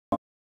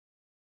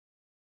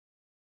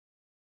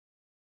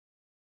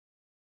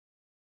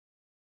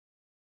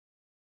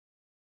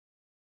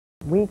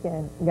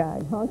Weekend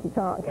guide, honky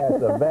tonk.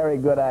 That's a very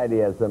good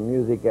idea. Some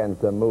music and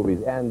some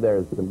movies, and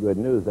there's some good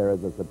news. There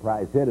is a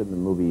surprise hit in the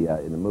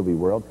movie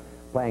world,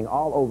 playing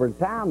all over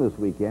town this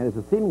weekend. It's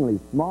a seemingly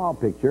small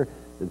picture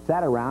that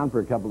sat around for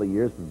a couple of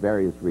years for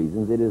various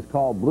reasons. It is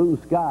called Blue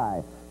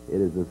Sky. It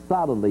is a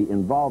solidly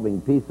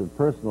involving piece of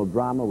personal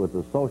drama with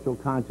a social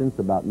conscience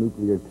about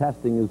nuclear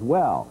testing as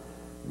well.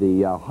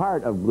 The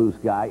heart of Blue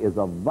Sky is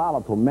a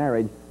volatile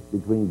marriage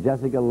between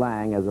Jessica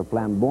Lange as a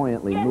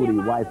flamboyantly moody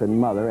wife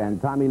and mother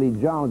and Tommy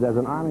Lee Jones as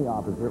an Army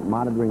officer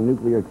monitoring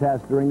nuclear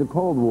tests during the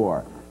Cold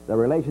War. The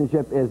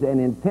relationship is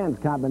an intense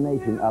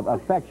combination of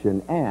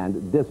affection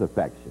and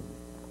disaffection.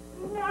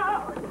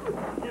 No!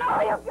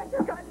 No, you get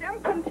your goddamn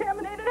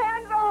contaminated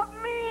hands off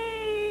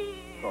me!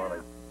 Charlie.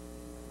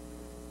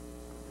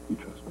 You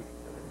trust me?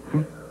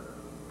 Hmm?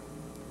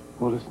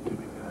 Well, listen to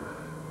me, then.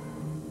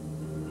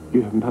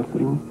 You have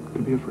nothing to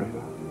be afraid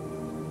of.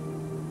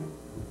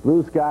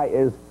 Blue Sky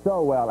is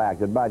so well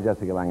acted by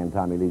Jessica Lange and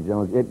Tommy Lee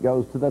Jones, it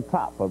goes to the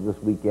top of this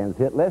weekend's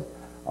hit list,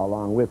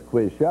 along with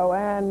Quiz Show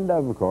and,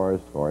 of course,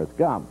 Forrest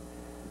Gump.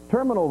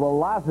 Terminal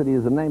Velocity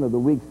is the name of the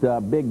week's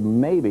big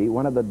maybe,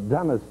 one of the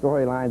dumbest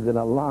storylines in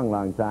a long,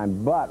 long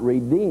time, but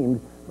redeemed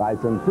by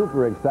some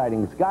super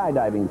exciting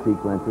skydiving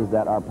sequences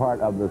that are part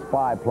of the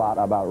spy plot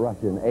about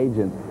Russian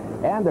agents.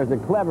 And there's a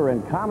clever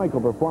and comical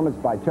performance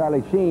by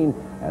Charlie Sheen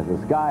as a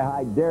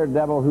sky-high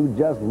daredevil who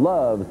just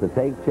loves to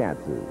take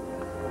chances.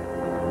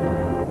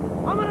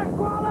 I'm gonna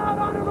crawl out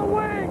onto the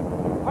wing!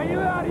 Are you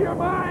out of your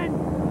mind?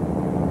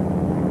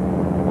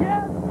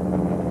 Yes?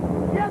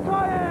 Yes,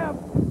 I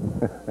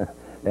am!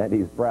 And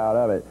he's proud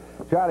of it.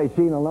 Charlie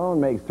Sheen alone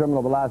makes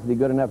Terminal Velocity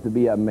good enough to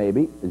be a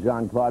maybe.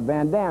 Jean-Claude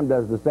Van Damme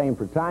does the same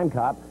for Time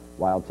Cop,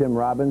 while Tim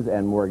Robbins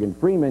and Morgan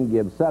Freeman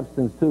give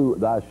substance to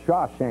The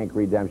Shawshank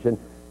Redemption,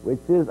 which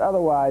is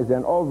otherwise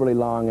an overly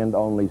long and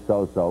only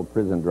so-so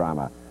prison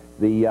drama.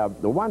 The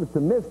ones to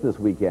miss this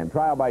weekend: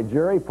 Trial by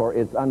Jury for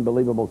its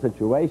unbelievable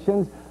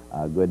situations,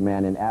 A Good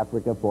Man in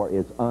Africa for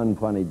its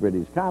unfunny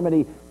British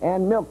comedy,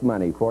 and Milk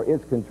Money for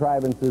its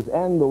contrivances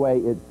and the way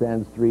it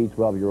sends 3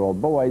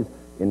 12-year-old boys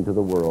into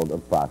the world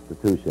of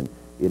prostitution.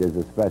 It is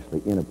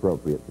especially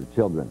inappropriate for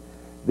children.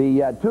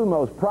 The two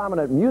most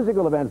prominent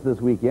musical events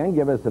this weekend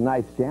give us a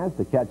nice chance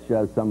to catch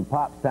some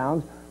pop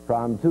sounds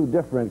from two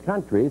different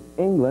countries,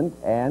 England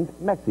and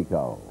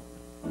Mexico.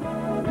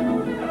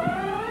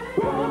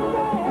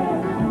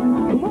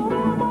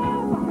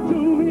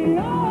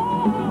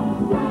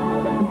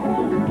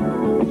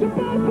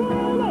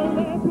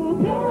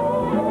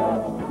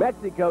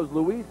 Mexico's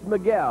Luis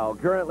Miguel,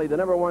 currently the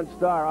 #1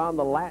 star on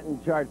the Latin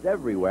charts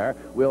everywhere,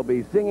 will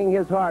be singing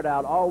his heart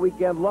out all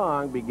weekend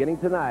long, beginning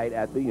tonight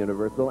at the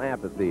Universal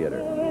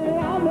Amphitheater.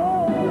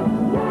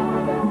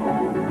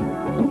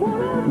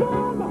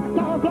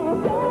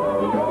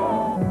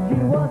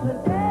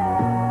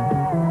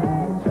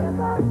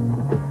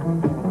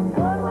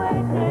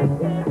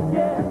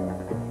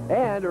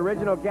 And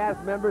original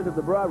cast members of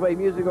the Broadway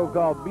musical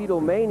called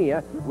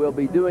Beatlemania will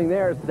be doing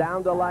their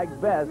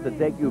sound-alike best to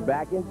take you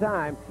back in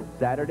time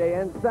Saturday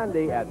and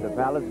Sunday at the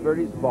Palos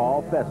Verdes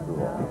Fall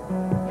Festival.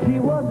 She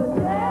was a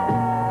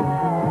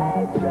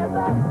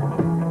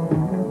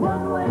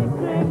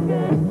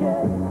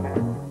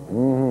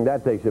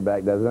that takes you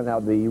back, doesn't it? Now,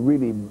 the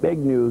really big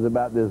news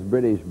about this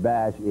British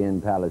bash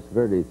in Palos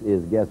Verdes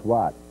is, guess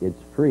what? It's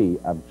free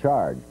of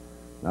charge.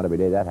 Not every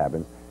day that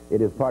happens.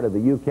 It is part of the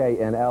UK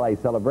and LA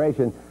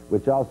celebration,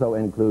 which also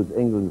includes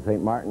England's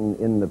St. Martin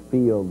in the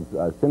Fields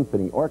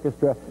Symphony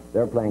Orchestra.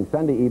 They're playing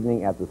Sunday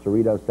evening at the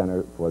Cerritos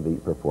Center for the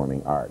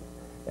Performing Arts.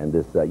 And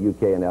this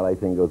UK and LA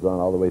thing goes on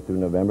all the way through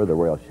November. The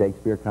Royal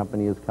Shakespeare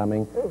Company is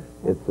coming.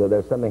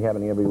 There's something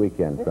happening every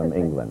weekend from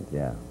England.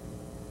 Yeah.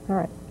 All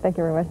right. Thank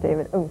you very much,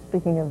 David. Oh,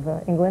 speaking of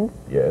England.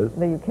 Yes.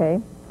 The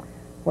UK.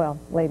 Well,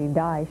 Lady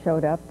Di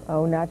showed up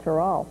au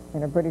naturel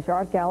in a British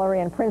art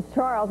gallery, and Prince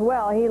Charles,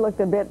 well, he looked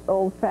a bit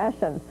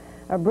old-fashioned.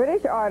 A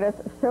British artist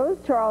shows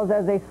Charles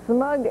as a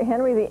smug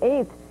Henry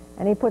VIII,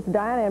 and he puts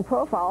Diana in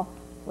profile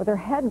with her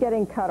head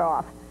getting cut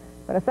off.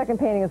 But a second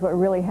painting is what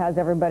really has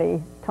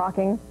everybody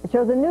talking. It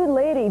shows a nude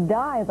lady,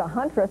 Di, as a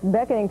huntress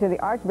beckoning to the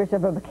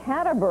Archbishop of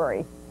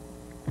Canterbury.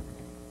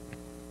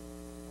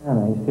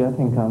 Anna, you see, I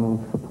think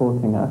I'm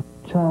supporting her.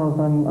 Charles,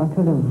 I'm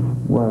kind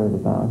of worried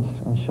about.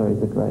 I'm sure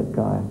he's a great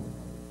guy.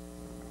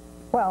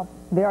 Well,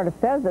 the artist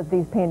says that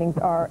these paintings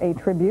are a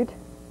tribute.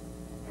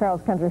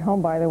 Charles' country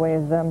home, by the way,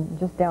 is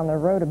just down the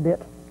road a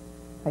bit.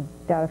 I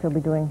doubt if he'll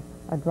be doing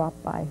a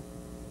drop-by.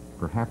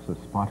 Perhaps a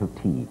spot of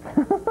tea.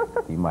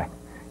 he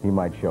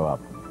might show up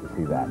to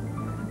see that.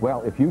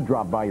 Well, if you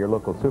drop by your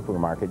local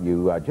supermarket,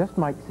 you just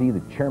might see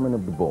the chairman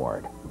of the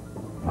board.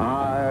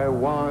 I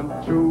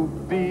want to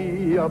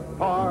be a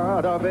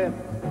part of it.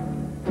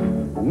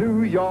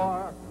 New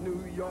York,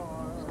 New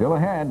York. Still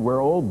ahead, where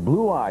old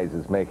Blue Eyes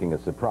is making a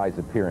surprise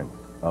appearance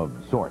of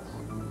sorts.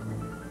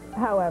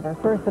 However,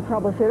 first, the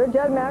troubleshooter,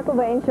 Judd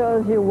McIlvain,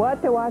 shows you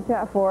what to watch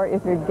out for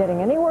if you're getting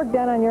any work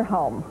done on your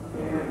home.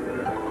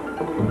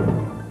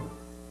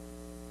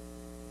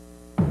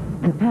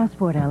 The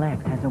Passport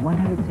LX has a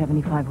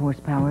 175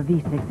 horsepower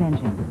V6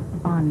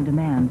 engine,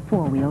 on-demand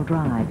four-wheel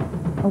drive,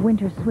 a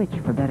winter switch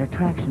for better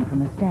traction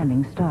from a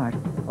standing start.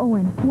 Oh,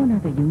 and one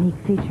other unique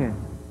feature.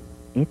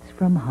 It's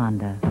from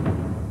Honda.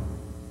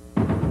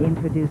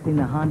 Introducing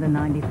the Honda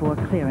 94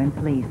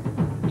 clearance lease.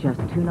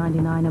 Just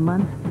 $299 a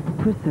month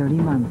for 30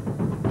 months.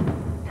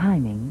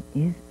 Timing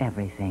is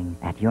everything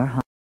at your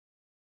Honda.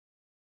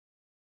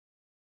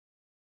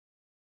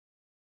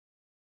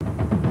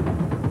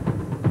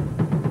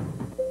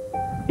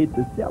 It's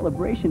a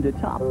celebration to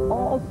top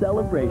all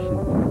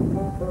celebrations.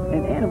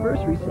 An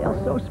anniversary sale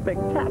so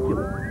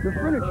spectacular, the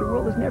furniture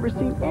world has never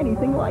seen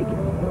anything like it.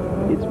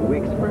 It's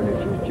Wix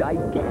Furniture's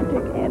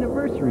gigantic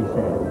anniversary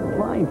sale.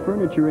 Fine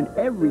furniture in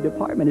every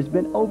department has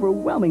been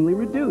overwhelmingly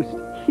reduced.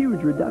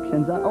 Huge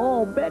reductions on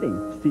all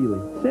bedding,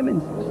 Sealy,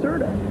 Simmons,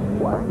 Serta.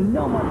 Plus,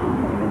 no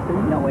monthly payments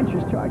and no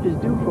interest charges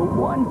due for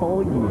one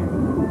whole year.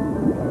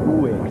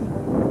 Wix.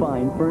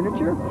 Fine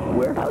furniture,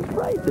 warehouse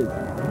prices.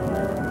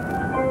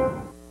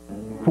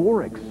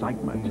 For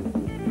excitement,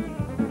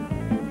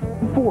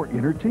 for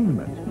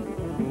entertainment,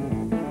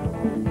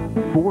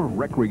 for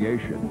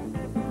recreation,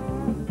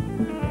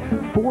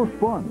 for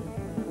fun.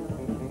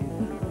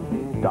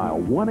 Dial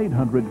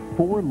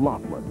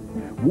 1-800-4-LAUGHLIN,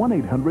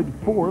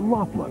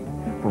 1-800-4-LAUGHLIN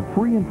for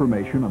free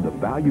information on the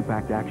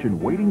value-packed action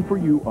waiting for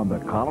you on the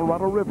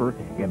Colorado River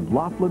in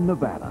Laughlin,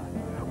 Nevada.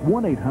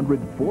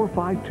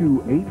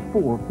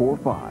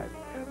 1-800-452-8445.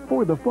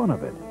 For the fun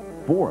of it,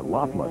 for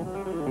Laughlin.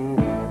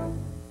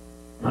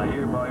 I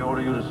hereby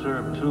order you to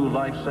serve 2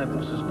 life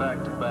sentences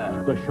back to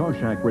back. The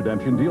Shawshank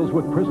Redemption deals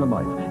with prison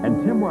life,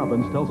 and Tim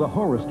Robbins tells a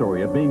horror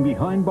story of being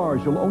behind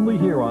bars you'll only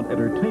hear on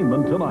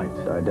Entertainment Tonight.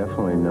 I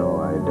definitely know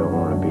I don't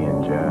want to be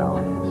in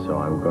jail, so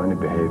I'm going to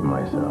behave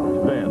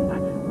myself. Then,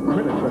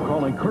 critics are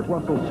calling Kurt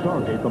Russell's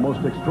Stargate the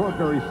most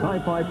extraordinary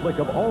sci-fi flick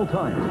of all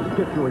time.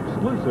 Get your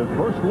exclusive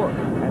first look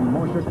and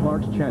Marcia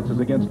Clark's chances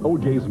against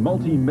O.J.'s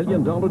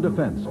multi-million-dollar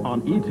defense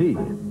on E.T.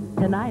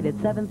 Tonight at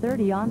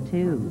 7:30 on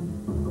 2.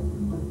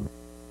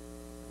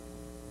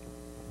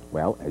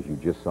 Well, as you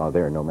just saw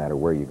there, no matter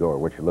where you go or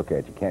what you look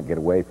at, you can't get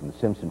away from the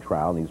Simpson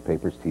trial,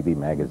 newspapers, TV,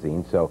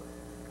 magazines. So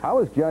how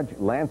is Judge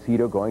Lance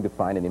Ito going to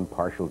find an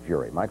impartial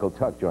jury? Michael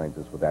Tuck joins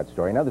us with that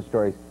story and other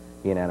stories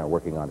he and Anna are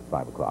working on at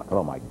 5 o'clock.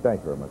 Hello, Mike. Thank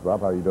you very much, Rob.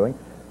 How are you doing?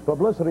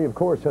 Publicity, of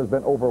course, has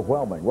been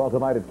overwhelming. Well,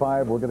 tonight at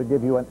 5, we're going to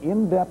give you an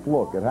in-depth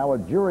look at how a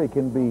jury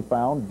can be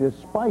found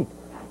despite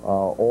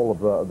all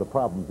of the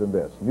problems in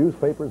this.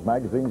 Newspapers,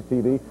 magazines,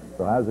 TV.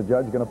 So how's the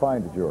judge going to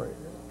find a jury?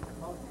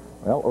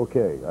 Well,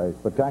 okay, a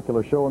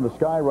spectacular show in the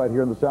sky right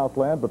here in the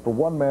Southland, but for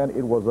one man,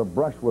 it was a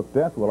brush with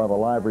death. We'll have a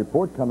live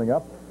report coming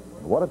up.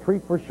 What a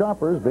treat for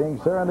shoppers being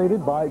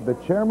serenaded by the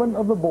chairman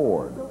of the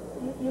board.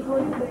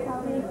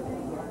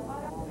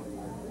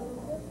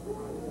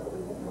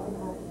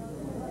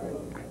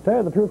 Tell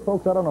you the truth,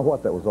 folks, I don't know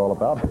what that was all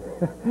about.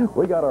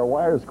 We got our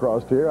wires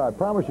crossed here. I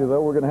promise you,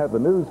 though, we're going to have the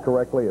news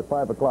correctly at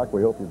 5 o'clock.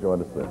 We hope you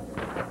join us then.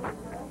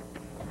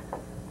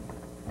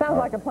 Sounds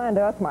like a plan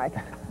to us, Mike.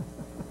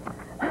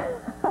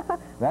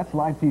 That's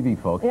live TV,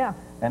 folks. Yeah.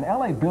 An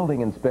L.A.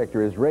 building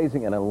inspector is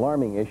raising an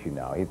alarming issue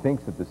now. He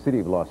thinks that the city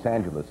of Los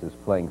Angeles is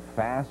playing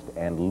fast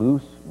and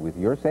loose with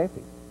your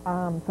safety.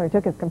 So he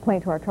took his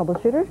complaint to our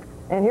troubleshooters,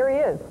 and here he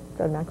is,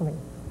 Judge McElveen.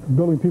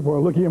 Building people are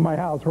looking at my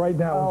house right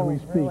now as we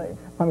speak. Really?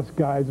 Honest,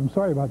 guys, I'm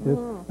sorry about this.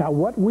 Now,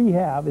 what we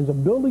have is a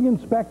building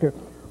inspector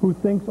who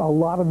thinks a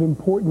lot of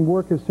important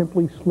work is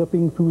simply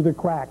slipping through the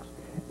cracks,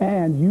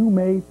 and you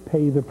may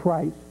pay the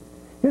price.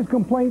 His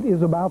complaint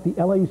is about the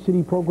L.A.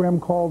 City program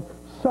called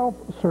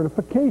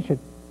self-certification.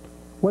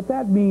 What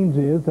that means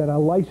is that a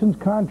licensed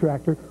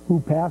contractor who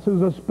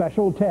passes a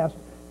special test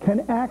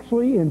can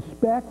actually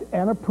inspect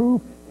and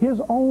approve his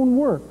own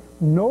work.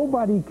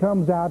 Nobody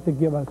comes out to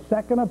give a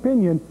second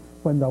opinion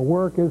when the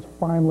work is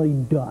finally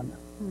done.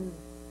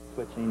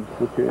 Switching.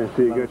 Okay,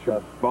 so you got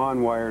your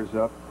bond wires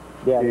up.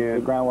 Yeah, and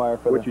the ground wire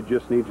for what you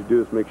just need to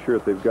do is make sure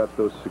that they've got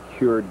those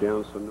secured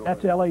down so no...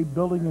 That's L.A.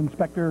 Building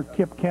Inspector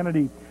Kip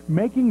Kennedy,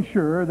 making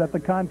sure that the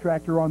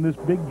contractor on this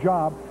big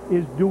job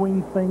is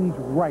doing things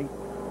right.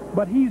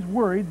 But he's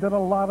worried that a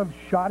lot of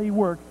shoddy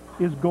work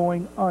is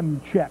going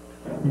unchecked.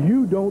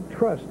 You don't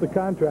trust the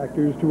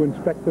contractors to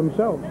inspect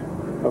themselves.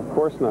 Of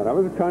course not. I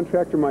was a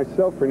contractor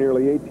myself for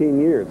nearly 18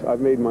 years.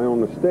 I've made my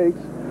own mistakes,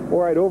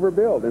 or I'd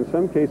overbilled. In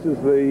some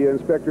cases, the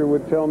inspector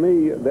would tell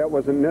me that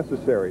wasn't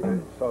necessary.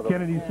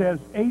 Kennedy says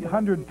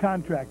 800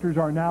 contractors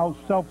are now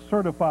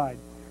self-certified.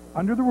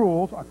 Under the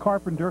rules, a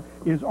carpenter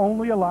is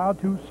only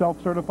allowed to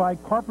self-certify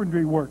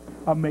carpentry work,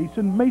 a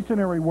mason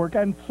masonry work,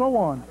 and so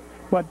on.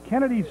 But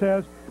Kennedy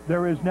says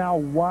there is now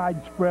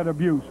widespread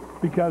abuse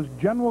because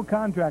general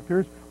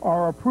contractors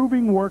are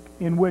approving work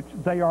in which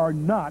they are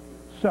not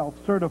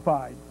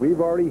self-certified. We've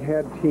already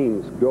had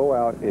teams go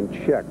out and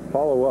check,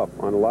 follow up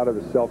on a lot of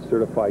the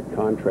self-certified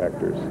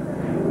contractors.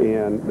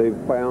 And they've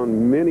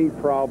found many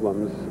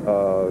problems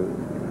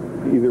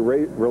either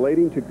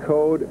relating to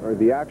code or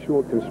the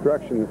actual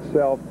construction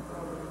itself.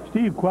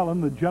 Steve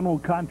Quellen, the general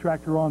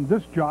contractor on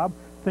this job,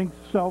 thinks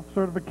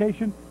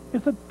self-certification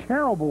It's a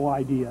terrible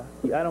idea.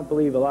 I don't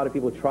believe a lot of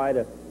people try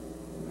to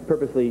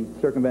purposely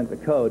circumvent the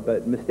code,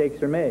 but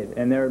mistakes are made,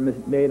 and they're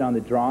made on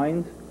the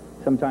drawings.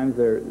 Sometimes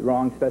they're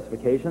wrong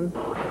specifications.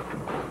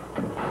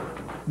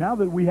 Now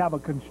that we have a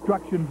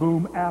construction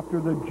boom after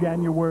the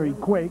January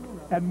quake,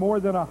 and more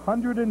than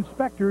 100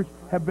 inspectors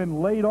have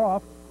been laid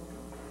off,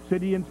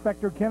 City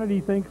Inspector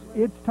Kennedy thinks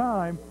it's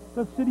time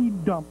the city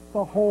dump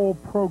the whole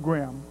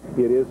program.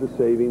 It is a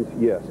savings,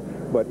 yes,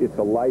 but it's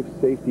a life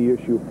safety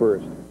issue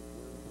first.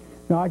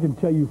 Now, I can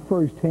tell you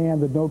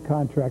firsthand that no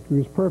contractor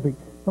is perfect,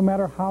 no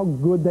matter how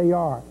good they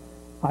are.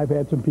 I've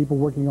had some people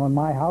working on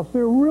my house.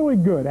 They're really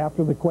good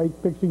after the quake,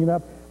 fixing it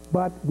up,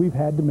 but we've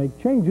had to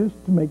make changes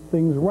to make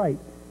things right.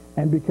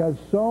 And because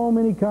so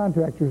many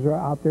contractors are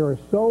out there are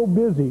so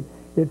busy,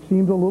 it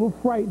seems a little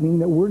frightening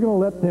that we're going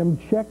to let them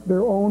check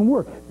their own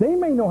work. They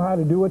may know how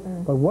to do it,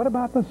 but what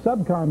about the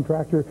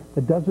subcontractor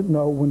that doesn't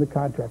know when the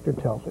contractor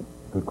tells it?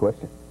 Good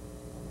question.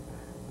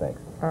 Thanks.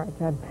 All right,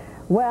 Ted.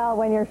 Well,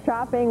 when you're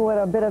shopping, would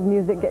a bit of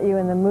music get you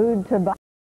in the mood to buy?